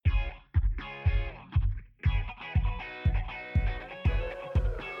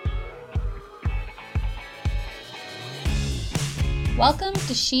Welcome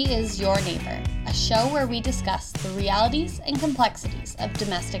to She Is Your Neighbor, a show where we discuss the realities and complexities of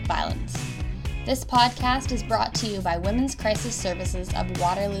domestic violence. This podcast is brought to you by Women's Crisis Services of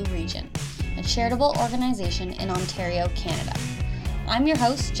Waterloo Region, a charitable organization in Ontario, Canada. I'm your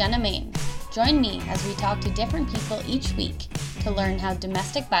host, Jenna Main. Join me as we talk to different people each week to learn how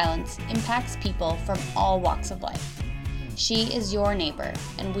domestic violence impacts people from all walks of life. She is your neighbor,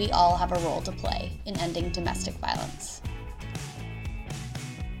 and we all have a role to play in ending domestic violence.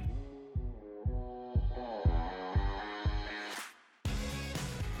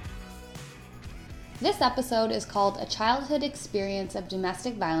 This episode is called A Childhood Experience of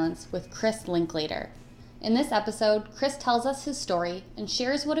Domestic Violence with Chris Linklater. In this episode, Chris tells us his story and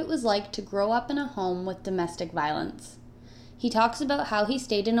shares what it was like to grow up in a home with domestic violence. He talks about how he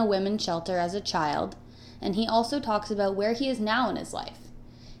stayed in a women's shelter as a child, and he also talks about where he is now in his life.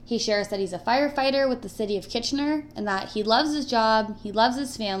 He shares that he's a firefighter with the city of Kitchener and that he loves his job, he loves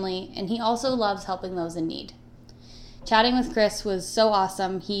his family, and he also loves helping those in need. Chatting with Chris was so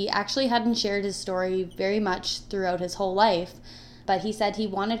awesome. He actually hadn't shared his story very much throughout his whole life, but he said he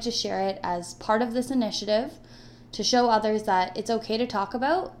wanted to share it as part of this initiative to show others that it's okay to talk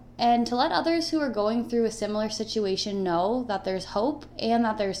about and to let others who are going through a similar situation know that there's hope and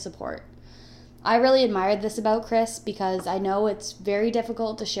that there's support. I really admired this about Chris because I know it's very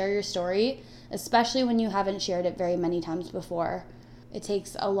difficult to share your story, especially when you haven't shared it very many times before. It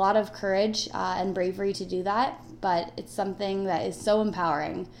takes a lot of courage and bravery to do that, but it's something that is so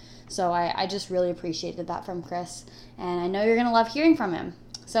empowering. So I just really appreciated that from Chris, and I know you're going to love hearing from him.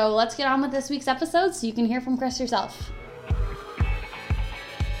 So let's get on with this week's episode so you can hear from Chris yourself.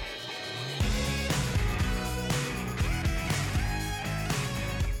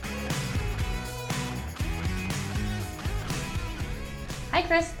 Hi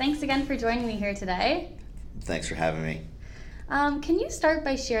Chris, thanks again for joining me here today. Thanks for having me. Can you start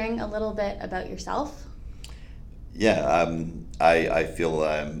by sharing a little bit about yourself? Yeah, I feel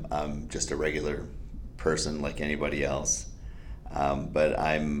I'm just a regular person like anybody else, but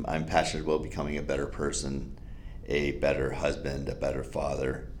I'm passionate about becoming a better person, a better husband, a better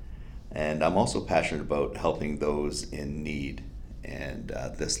father, and I'm also passionate about helping those in need. And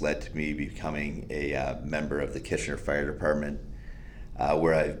this led to me becoming a member of the Kitchener Fire Department,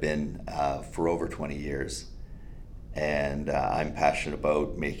 where I've been for over 20 years. And I'm passionate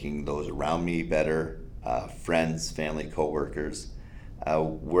about making those around me better, friends, family, coworkers.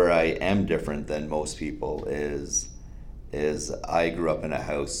 Where I am different than most people is I grew up in a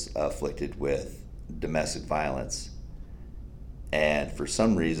house afflicted with domestic violence. And for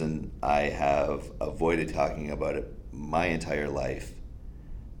some reason, I have avoided talking about it my entire life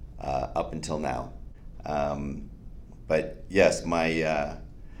up until now. But yes, my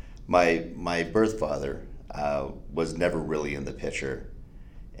birth father was never really in the picture,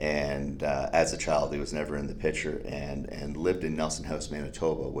 and as a child he was never in the picture, and lived in Nelson House,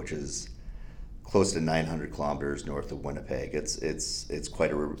 Manitoba, which is close to 900 kilometers north of Winnipeg. It's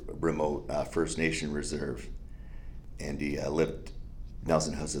quite a remote First Nation reserve, and he lived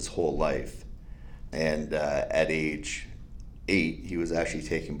Nelson House his whole life. And at age 8 he was actually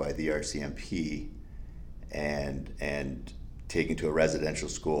taken by the RCMP and taken to a residential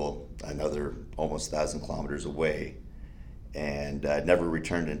school another almost 1,000 kilometers away, and never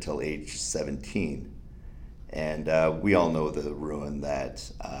returned until age 17. And we all know the ruin that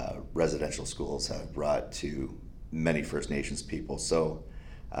residential schools have brought to many First Nations people. So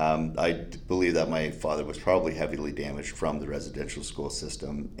I believe that my father was probably heavily damaged from the residential school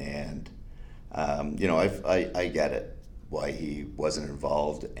system, and I get it, why he wasn't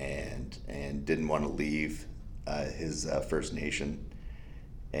involved and didn't want to leave his First Nation,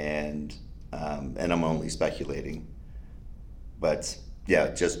 and I'm only speculating, but yeah,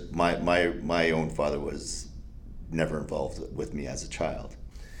 just my own father was never involved with me as a child,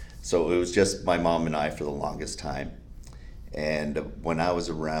 so it was just my mom and I for the longest time. And when I was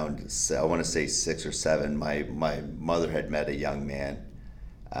around, I want to say 6 or 7, my mother had met a young man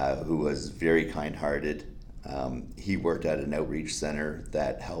who was very kind-hearted. He worked at an outreach center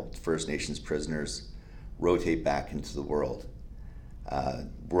that helped First Nations prisoners rotate back into the world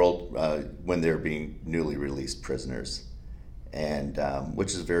when they're being newly released prisoners, and which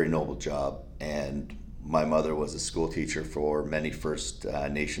is a very noble job. And my mother was a school teacher for many First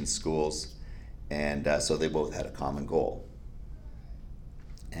Nation schools, and so they both had a common goal.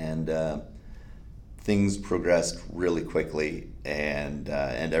 And things progressed really quickly, and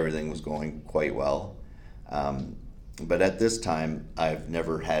everything was going quite well. But at this time, I've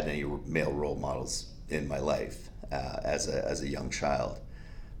never had any male role models in my life as a young child.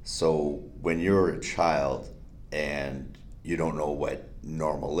 So when you're a child and you don't know what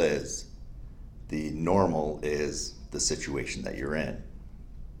normal is. The normal is the situation that you're in.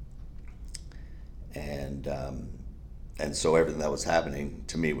 And so everything that was happening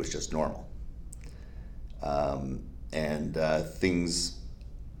to me was just normal. And things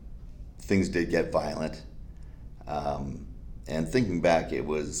did get violent. And thinking back, it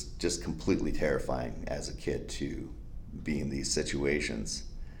was just completely terrifying as a kid to be in these situations.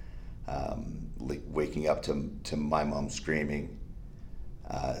 Like waking up to my mom screaming,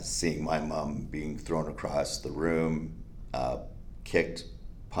 seeing my mom being thrown across the room, kicked,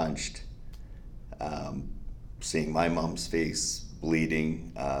 punched, seeing my mom's face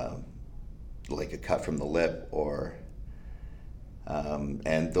bleeding, like a cut from the lip,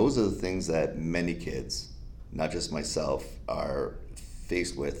 and those are the things that many kids, not just myself, are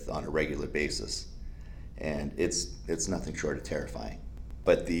faced with on a regular basis, and it's nothing short of terrifying.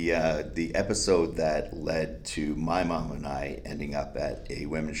 But the episode that led to my mom and I ending up at a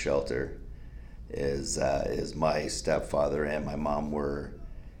women's shelter is my stepfather and my mom were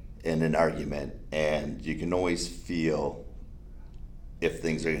in an argument, and you can always feel if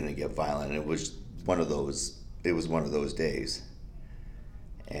things are going to get violent. And it was one of those days.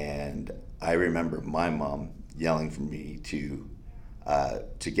 And I remember my mom yelling for me to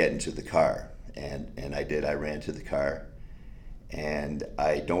get into the car, and I did. I ran to the car, and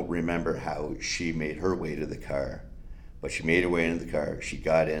I don't remember how she made her way to the car, but she made her way into the car. She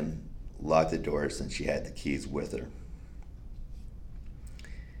got in, locked the doors, and she had the keys with her.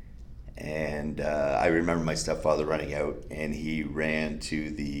 And I remember my stepfather running out, and he ran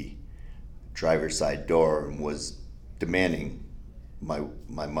to the driver's side door and was demanding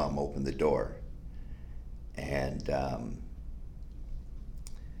my mom open the door. And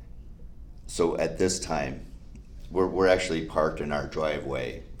so at this time, we're actually parked in our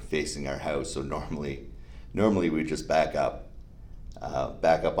driveway facing our house. So normally we just back up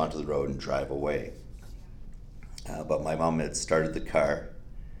onto the road and drive away. But my mom had started the car,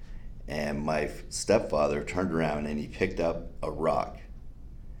 and my stepfather turned around and he picked up a rock.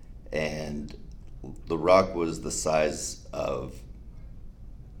 And the rock was the size of,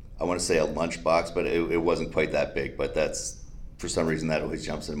 I want to say a lunchbox, but it wasn't quite that big. But that's, for some reason, that always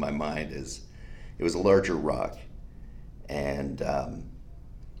jumps in my mind, is it was a larger rock. And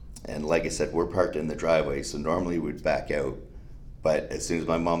like I said, we're parked in the driveway, so normally we'd back out. But as soon as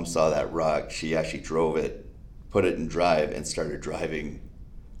my mom saw that rock, she actually drove it, put it in drive, and started driving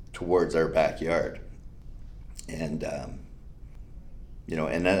towards our backyard. And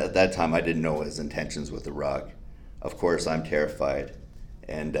and at that time I didn't know his intentions with the rock. Of course, I'm terrified.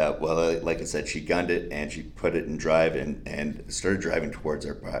 And like I said, she gunned it and she put it in drive and started driving towards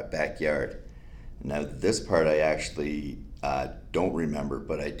our backyard. Now, this part I actually don't remember,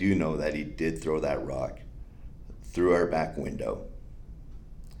 but I do know that he did throw that rock through our back window.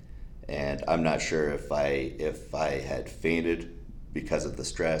 And I'm not sure if I had fainted because of the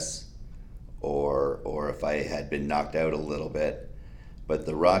stress, or if I had been knocked out a little bit, but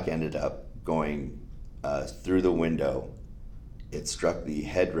the rock ended up going through the window. It struck the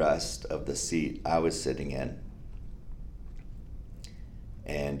headrest of the seat I was sitting in,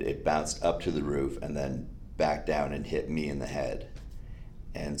 and it bounced up to the roof and then back down and hit me in the head.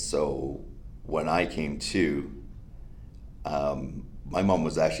 And so when I came to, my mom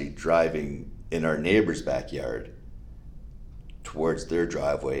was actually driving in our neighbor's backyard towards their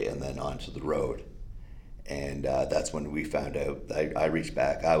driveway and then onto the road. And that's when we found out. I reached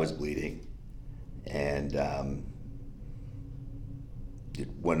back, I was bleeding. And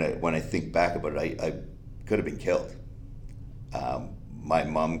when I think back about it, I could have been killed. My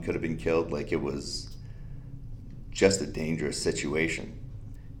mom could have been killed. Like, it was just a dangerous situation.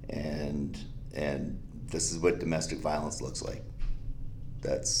 And this is what domestic violence looks like.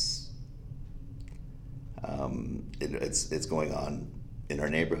 That's it's going on in our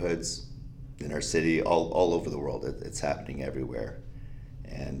neighborhoods, in our city, all over the world. It's happening everywhere,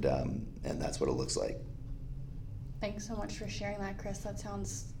 and that's what it looks like. Thanks so much for sharing that, Chris. That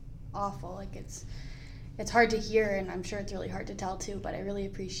sounds awful. Like, it's hard to hear, and I'm sure it's really hard to tell too, but I really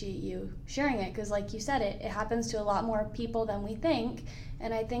appreciate you sharing it, because like you said, it happens to a lot more people than we think.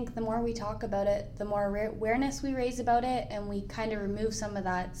 And I think the more we talk about it, the more awareness we raise about it, and we kind of remove some of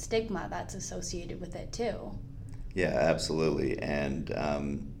that stigma that's associated with it too. Yeah, absolutely. And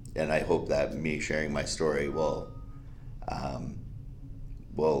I hope that me sharing my story will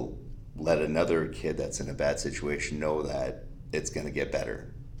let another kid that's in a bad situation know that it's going to get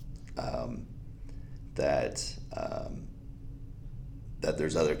better. That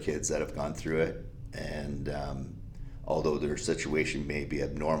there's other kids that have gone through it, and although their situation may be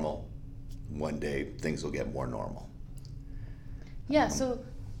abnormal, one day things will get more normal. Yeah, so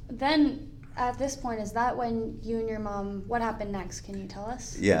then at this point, is that when you and your mom, what happened next? Can you tell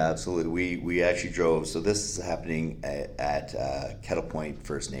us? Yeah, absolutely. We actually drove. So this is happening at Kettle Point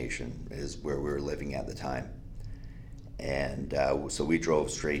First Nation is where we were living at the time. And so we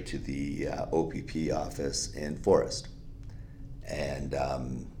drove straight to the OPP office in Forest. And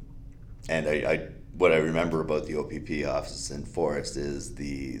I what I remember about the OPP office in Forest is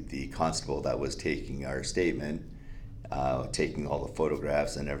the constable that was taking our statement, taking all the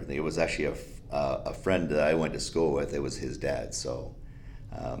photographs and everything. It was actually a friend that I went to school with. It was his dad, so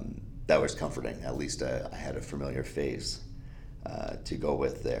that was comforting. At least I had a familiar face to go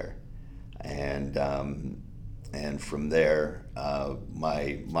with there, and from there,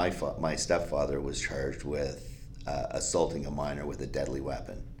 my stepfather was charged with assaulting a minor with a deadly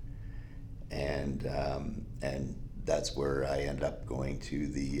weapon, and that's where I ended up going to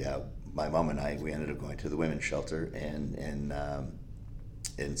the. My mom and I, we ended up going to the women's shelter in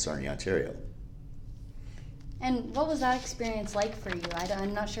Sarnia, Ontario. And what was that experience like for you?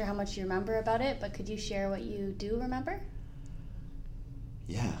 I'm not sure how much you remember about it, but could you share what you do remember?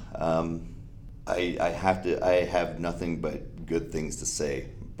 Yeah, I have nothing but good things to say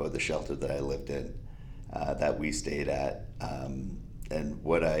about the shelter that I lived in, that we stayed at, and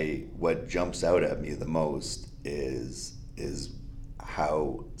what jumps out at me the most is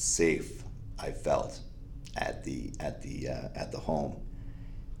how safe I felt at the home,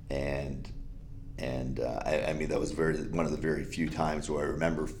 and I mean that was one of the very few times where I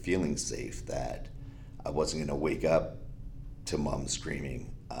remember feeling safe, that I wasn't going to wake up to mom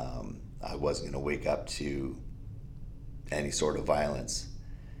screaming. I wasn't going to wake up to any sort of violence,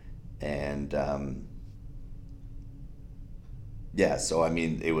 and yeah. So I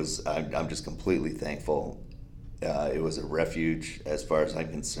mean, it was. I'm just completely thankful. It was a refuge, as far as I'm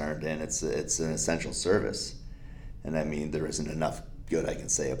concerned, and it's an essential service. And I mean, there isn't enough good I can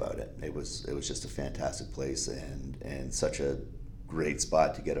say about it. It was just a fantastic place, and such a great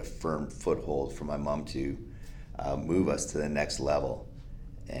spot to get a firm foothold for my mom to move us to the next level.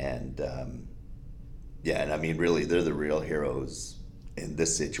 And yeah, and I mean, really, they're the real heroes in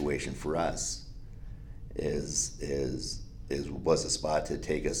this situation for us. Was a spot to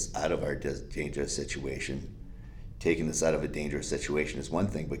take us out of our dangerous situation. Taking us out of a dangerous situation is one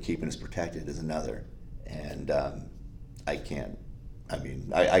thing, but keeping us protected is another. And I can't. I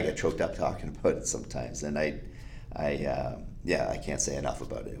mean, I get choked up talking about it sometimes, and I can't say enough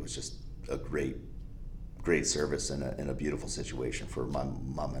about it. It was just a great service and a beautiful situation for my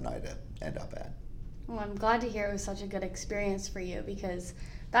mom and I to end up at. Well, I'm glad to hear it was such a good experience for you, because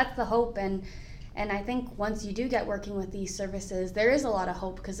that's the hope. And I think once you do get working with these services, there is a lot of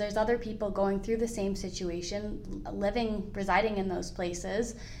hope, because there's other people going through the same situation, residing in those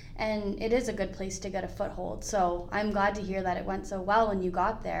places, and it is a good place to get a foothold. So I'm glad to hear that it went so well when you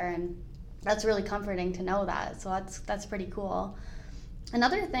got there, and that's really comforting to know that. So that's pretty cool.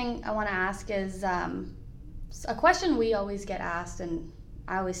 Another thing I want to ask is a question we always get asked, and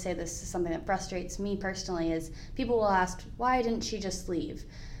I always say this is something that frustrates me personally, is people will ask, why didn't she just leave?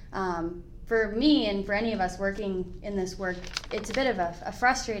 For me and for any of us working in this work, it's a bit of a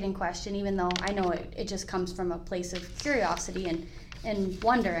frustrating question, even though I know it just comes from a place of curiosity and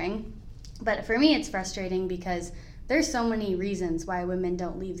wondering. But for me, it's frustrating because there's so many reasons why women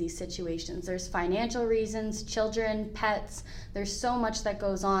don't leave these situations. There's financial reasons, children, pets. There's so much that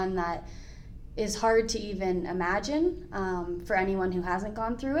goes on that is hard to even imagine for anyone who hasn't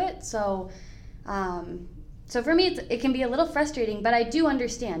gone through it. So for me, it can be a little frustrating, but I do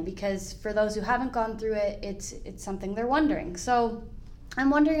understand, because for those who haven't gone through it, it's something they're wondering. So I'm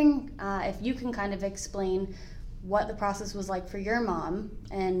wondering if you can kind of explain what the process was like for your mom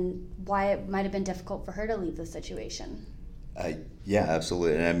and why it might have been difficult for her to leave the situation. Yeah,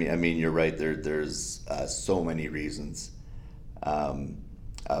 absolutely. And I mean, you're right. There's so many reasons,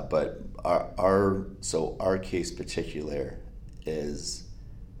 but our case particular is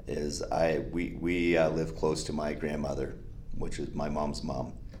we live close to my grandmother, which is my mom's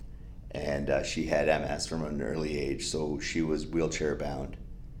mom, and she had MS from an early age, so she was wheelchair bound,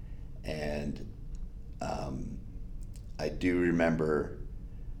 and I do remember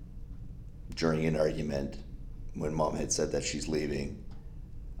during an argument when mom had said that she's leaving,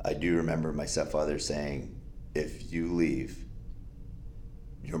 I do remember my stepfather saying, if you leave,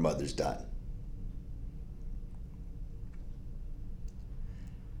 your mother's done.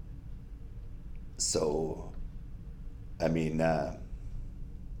 So, I mean, I'm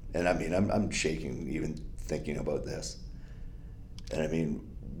shaking even thinking about this. And I mean,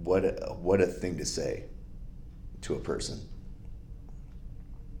 what a thing to say to a person.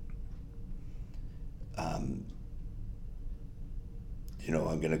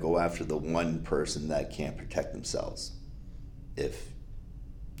 I'm going to go after the one person that can't protect themselves if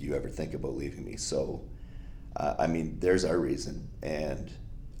you ever think about leaving me. So, there's our reason. And,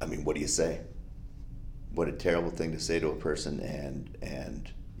 what do you say? What a terrible thing to say to a person.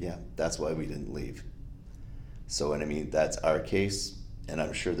 And yeah, that's why we didn't leave. So, and that's our case. And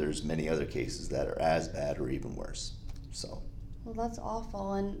I'm sure there's many other cases that are as bad or even worse. So. Well, that's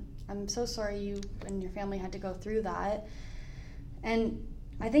awful. And I'm so sorry you and your family had to go through that. And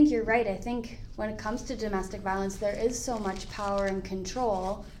I think you're right. I think when it comes to domestic violence, there is so much power and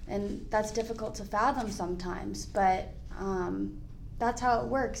control, and that's difficult to fathom sometimes. But that's how it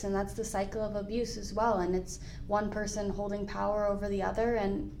works, and that's the cycle of abuse as well. And it's one person holding power over the other,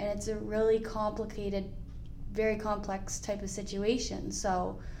 and it's a really complicated, very complex type of situation.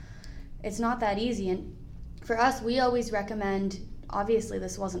 So it's not that easy. And for us, we always recommend, obviously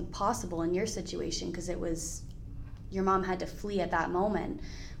this wasn't possible in your situation because your mom had to flee at that moment.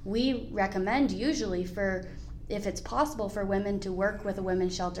 We recommend usually if it's possible for women to work with a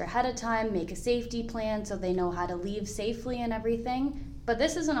women's shelter ahead of time, make a safety plan so they know how to leave safely and everything. But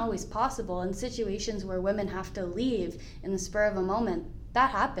this isn't always possible in situations where women have to leave in the spur of a moment.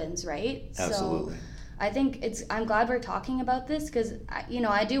 That happens, right? Absolutely. So I think I'm glad we're talking about this because,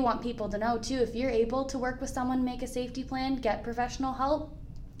 I do want people to know too, if you're able to work with someone, make a safety plan, get professional help,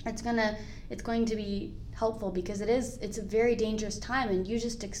 it's going to be helpful because it's a very dangerous time, and you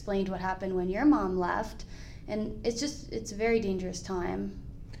just explained what happened when your mom left, and it's a very dangerous time.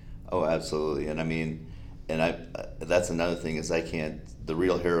 Oh, absolutely. And that's another thing is the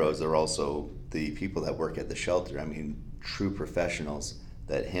real heroes are also the people that work at the shelter. True professionals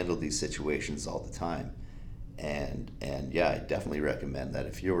that handle these situations all the time. And yeah, I definitely recommend that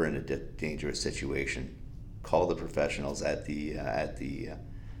if you're in a dangerous situation, call the professionals at the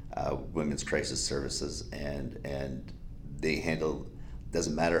Women's Crisis Services, and they handle.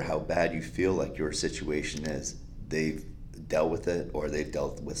 Doesn't matter how bad you feel like your situation is, they've dealt with it or they've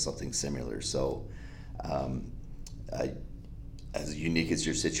dealt with something similar. So, as unique as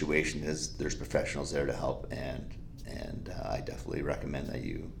your situation is, there's professionals there to help, and I definitely recommend that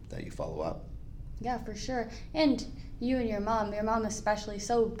you follow up. Yeah, for sure. And you and your mom especially,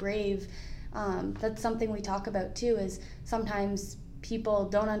 so brave. That's something we talk about too. Is sometimes people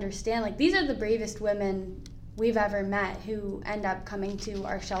don't understand, like, these are the bravest women we've ever met who end up coming to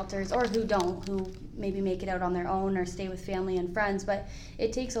our shelters, or who maybe make it out on their own or stay with family and friends. But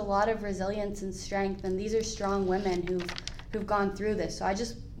it takes a lot of resilience and strength, and these are strong women who've gone through this. So I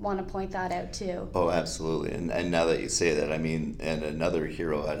just want to point that out too. Oh, absolutely. And now that you say that, and another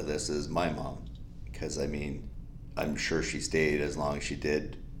hero out of this is my mom, because I'm sure she stayed as long as she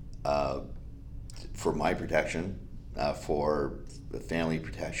did for my protection, for the family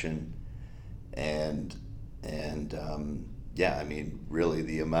protection, and really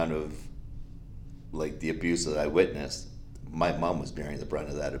the amount of the abuse that I witnessed, my mom was bearing the brunt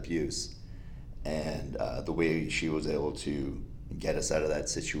of that abuse, and the way she was able to get us out of that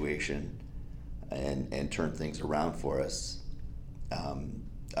situation and turn things around for us,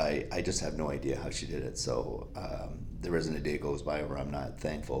 I just have no idea how she did it. So there isn't a day goes by where I'm not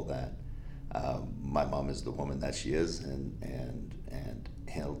thankful that my mom is the woman that she is, and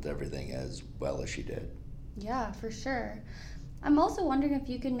handled everything as well as she did. Yeah, for sure. I'm also wondering if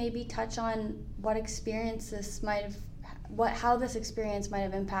you could maybe touch on how this experience might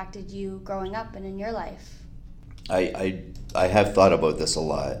have impacted you growing up and in your life. I have thought about this a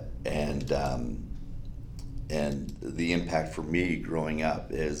lot, and the impact for me growing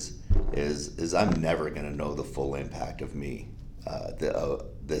up is I'm never going to know the full impact of me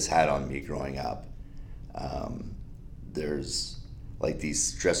this had on me growing up. There's these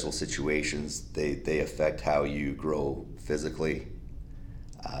stressful situations, they affect how you grow physically.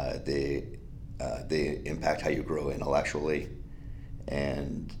 They impact how you grow intellectually,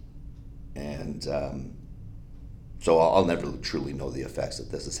 and so I'll never truly know the effects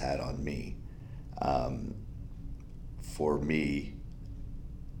that this has had on me. For me,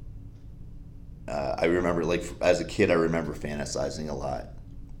 I remember, as a kid, I remember fantasizing a lot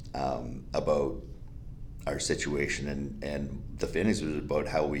about our situation, and the fantasy was about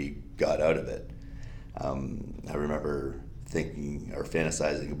how we got out of it. I remember thinking or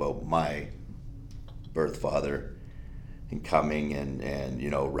fantasizing about my birth father and coming and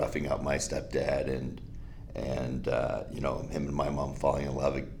roughing up my stepdad, and him and my mom falling in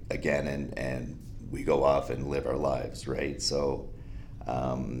love again, and we go off and live our lives, right? So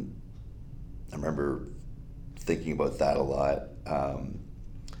I remember thinking about that a lot.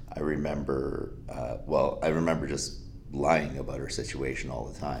 I remember just lying about her situation all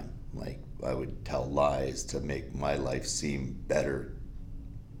the time. I would tell lies to make my life seem better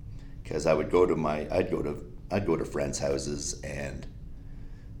because I'd go to friends' houses, and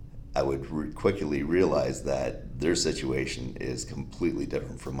I would quickly realize that their situation is completely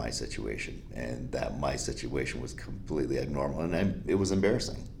different from my situation, and that my situation was completely abnormal, and it was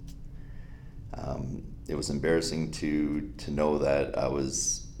embarrassing. It was embarrassing to know that I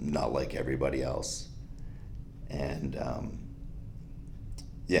was not like everybody else, and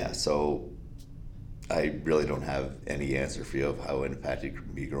so I really don't have any answer for you of how it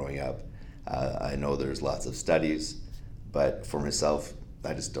impacted me growing up. I know there's lots of studies, but for myself,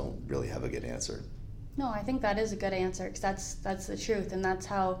 I just don't really have a good answer. No, I think that is a good answer, because that's the truth, and that's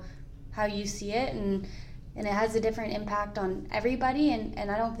how you see it, and it has a different impact on everybody,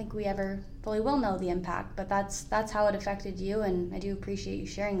 and I don't think we ever fully will know the impact, but that's how it affected you, and I do appreciate you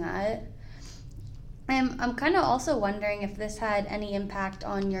sharing that. I'm kind of also wondering if this had any impact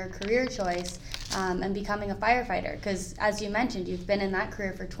on your career choice and becoming a firefighter, because as you mentioned, you've been in that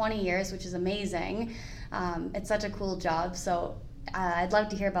career for 20 years, which is amazing. It's such a cool job, so I'd love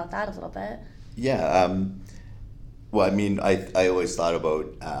to hear about that a little bit. Yeah, well, I mean, I always thought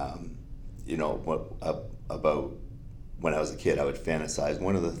about, about when I was a kid, I would fantasize.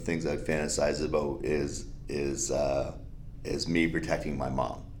 One of the things I fantasize about is me protecting my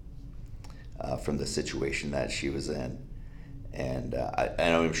mom from the situation that she was in, and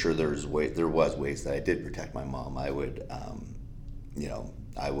I'm sure there was ways that I did protect my mom. I would,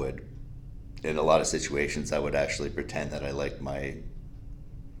 in a lot of situations, I would actually pretend that I liked my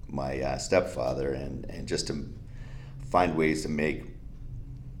stepfather, and just to find ways to make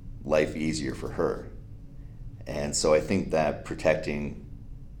life easier for her. And so I think that protecting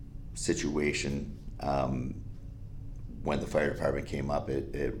situation, when the fire department came up,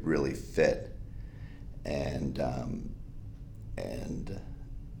 it really fit. And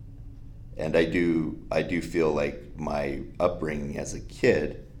I do feel like my upbringing as a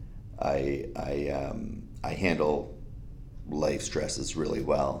kid, I handle life stresses really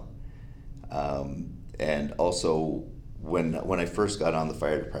well. And also when I first got on the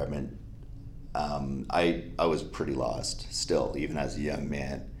fire department, I was pretty lost still, even as a young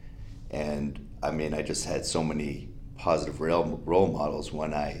man. And I mean, I just had so many positive role models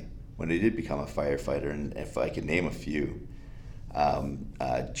when I did become a firefighter, and if I could name a few,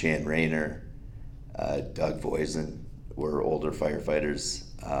 Jan Rayner, Doug Voisin were older firefighters,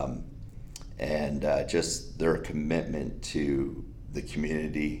 and just their commitment to the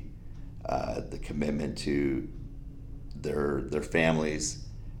community, the commitment to their families.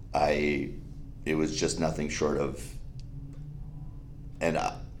 It was just nothing short of, and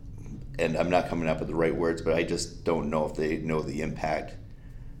I'm not coming up with the right words, but I just don't know if they know the impact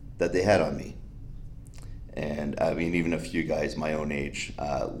that they had on me. And I mean, even a few guys my own age,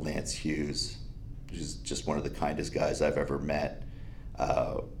 Lance Hughes, who's just one of the kindest guys I've ever met,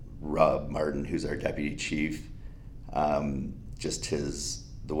 Rob Martin, who's our deputy chief, just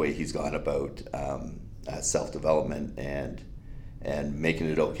the way he's gone about self-development and making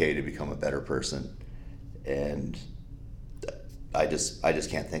it okay to become a better person. And I just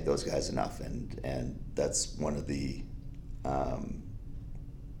can't thank those guys enough, and that's one of the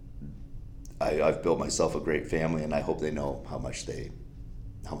I've built myself a great family, and I hope they know how much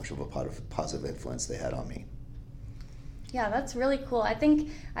of a positive influence they had on me. Yeah, that's really cool. I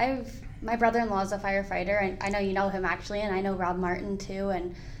think my brother-in-law is a firefighter, and I know you know him actually, and I know Rob Martin too,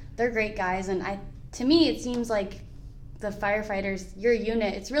 and they're great guys. And to me, it seems like the firefighters, your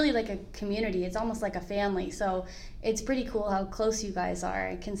unit, it's really like a community. It's almost like a family. So it's pretty cool how close you guys are.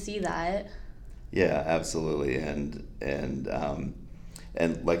 I can see that. Yeah, absolutely.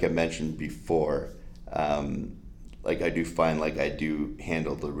 And like I mentioned before, like I do find like I do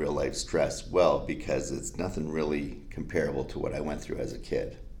handle the real life stress well, because it's nothing really comparable to what I went through as a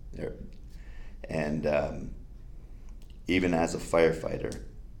kid. And even as a firefighter,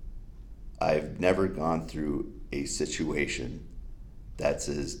 I've never gone through a situation that's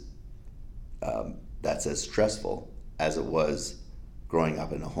as stressful as it was growing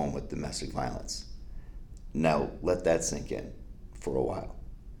up in a home with domestic violence. Now, let that sink in for a while.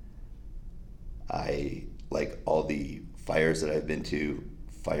 Like all the fires that I've been to,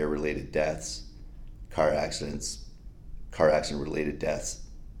 fire-related deaths, car accident-related deaths,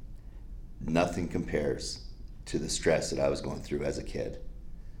 nothing compares to the stress that I was going through as a kid,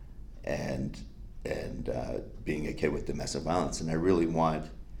 and being a kid with domestic violence. And I really want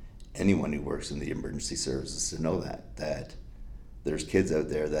anyone who works in the emergency services to know that there's kids out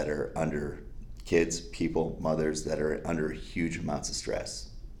there that are under, mothers that are under huge amounts of stress.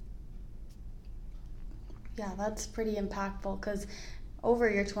 Yeah, that's pretty impactful, because over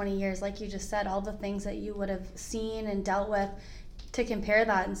your 20 years, like you just said, all the things that you would have seen and dealt with, to compare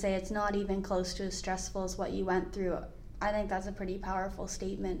that and say it's not even close to as stressful as what you went through, I think that's a pretty powerful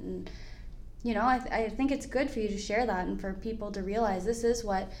statement. And I think it's good for you to share that and for people to realize this is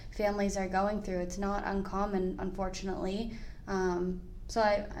what families are going through. It's not uncommon, unfortunately. So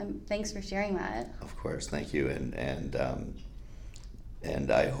I'm thanks for sharing that. Of course, thank you, and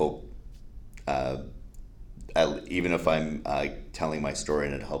I hope, even if I'm telling my story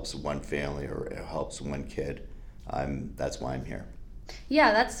and it helps one family or it helps one kid, that's why I'm here.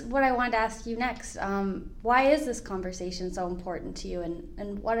 Yeah, that's what I wanted to ask you next. Why is this conversation so important to you,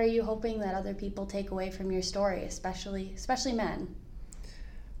 and what are you hoping that other people take away from your story, especially men?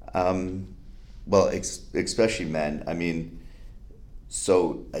 Well, especially men. I mean,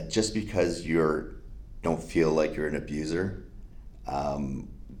 so just because you don't feel like you're an abuser,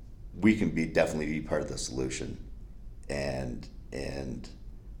 we can definitely be part of the solution, and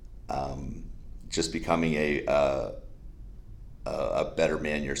just becoming a better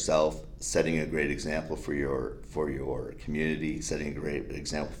man yourself, setting a great example for your community, setting a great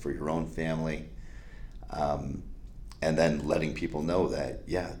example for your own family, and then letting people know that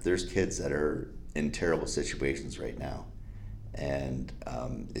there's kids that are in terrible situations right now, and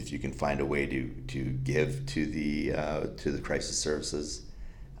if you can find a way to give to the crisis services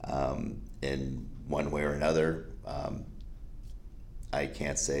in one way or another, I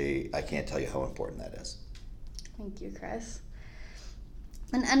can't tell you how important that is. Thank you, Chris.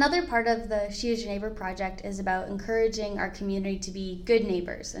 And another part of the She Is Your Neighbor project is about encouraging our community to be good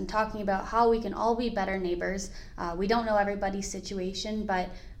neighbors and talking about how we can all be better neighbors. We don't know everybody's situation, but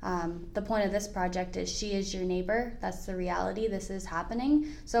the point of this project is She Is Your Neighbor. That's the reality. This is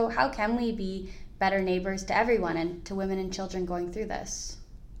happening. So how can we be better neighbors to everyone and to women and children going through this?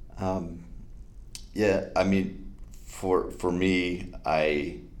 I mean, for me,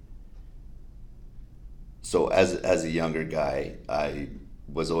 so as a younger guy, I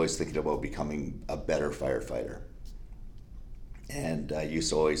was always thinking about becoming a better firefighter. And I used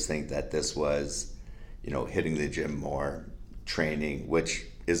to always think that this was, hitting the gym more, training, which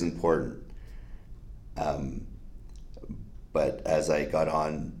is important. But as my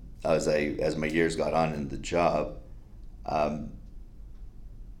years got on in the job,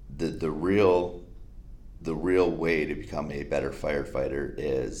 the real way to become a better firefighter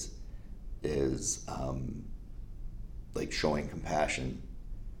is like showing compassion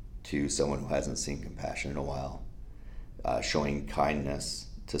to someone who hasn't seen compassion in a while, showing kindness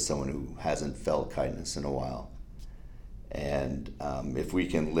to someone who hasn't felt kindness in a while. And if we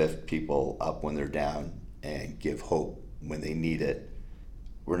can lift people up when they're down and give hope when they need it,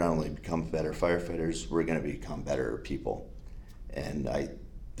 we're not only become better firefighters, we're going to become better people. And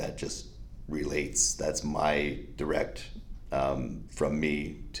that just relates, that's my direct from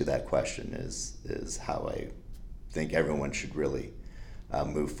me to that question is how I think everyone should really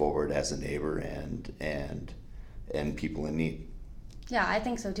move forward as a neighbor and people in need. Yeah, I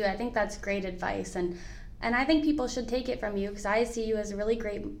think so too. I think that's great advice, and I think people should take it from you, because I see you as a really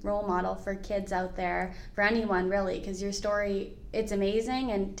great role model for kids out there, for anyone really, because your story, it's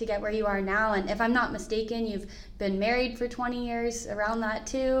amazing, and to get where you are now, and if I'm not mistaken, you've been married for 20 years, around that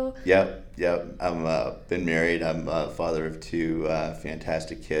too? Yep. I'm been married. I'm a father of two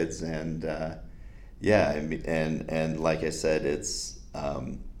fantastic kids, and and like I said, it's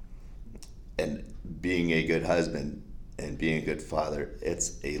and being a good husband and being a good father,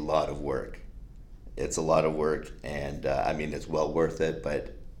 it's a lot of work. It's a lot of work, and it's well worth it,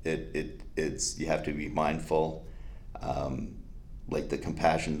 but it's you have to be mindful. Like the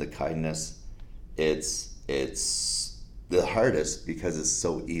compassion, the kindness, it's the hardest because it's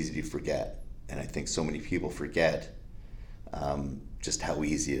so easy to forget, and I think so many people forget just how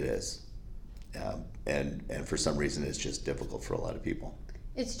easy it is, and for some reason it's just difficult for a lot of people.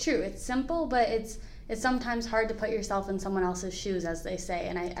 It's true. It's simple, but it's sometimes hard to put yourself in someone else's shoes, as they say,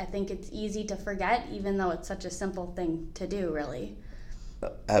 and I think it's easy to forget, even though it's such a simple thing to do, really.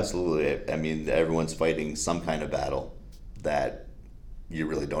 Absolutely. I mean, everyone's fighting some kind of battle that you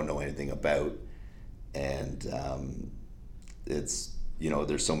really don't know anything about, and it's,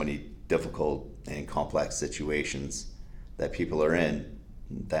 there's so many difficult and complex situations that people are in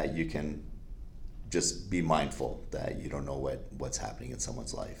that you can just be mindful that you don't know what's happening in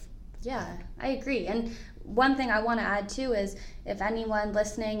someone's life. Yeah, I agree. And one thing I want to add too is, if anyone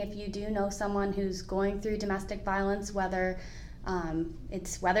listening, if you do know someone who's going through domestic violence, whether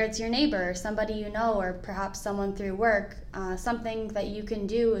It's whether it's your neighbor or somebody you know, or perhaps someone through work. Something that you can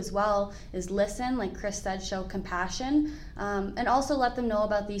do as well is listen, like Chris said, show compassion, and also let them know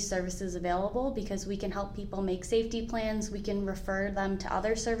about these services available, because we can help people make safety plans. We can refer them to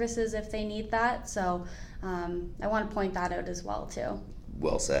other services if they need that. So I want to point that out as well too.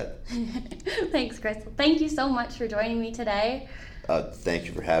 Well said. Thanks, Chris. Thank you so much for joining me today. Thank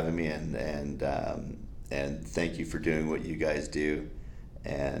you for having me, and thank you for doing what you guys do.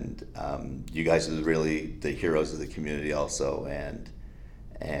 And you guys are really the heroes of the community also, and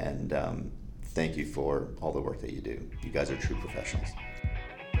thank you for all the work that you do. You guys are true professionals.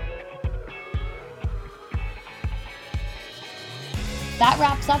 That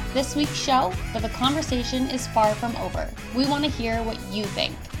wraps up this week's show, but the conversation is far from over. We want to hear what you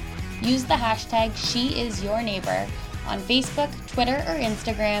think. Use the hashtag #SheIsYourNeighbor on Facebook, Twitter, or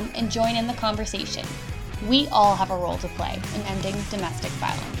Instagram and join in the conversation. We all have a role to play in ending domestic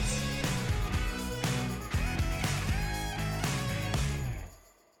violence.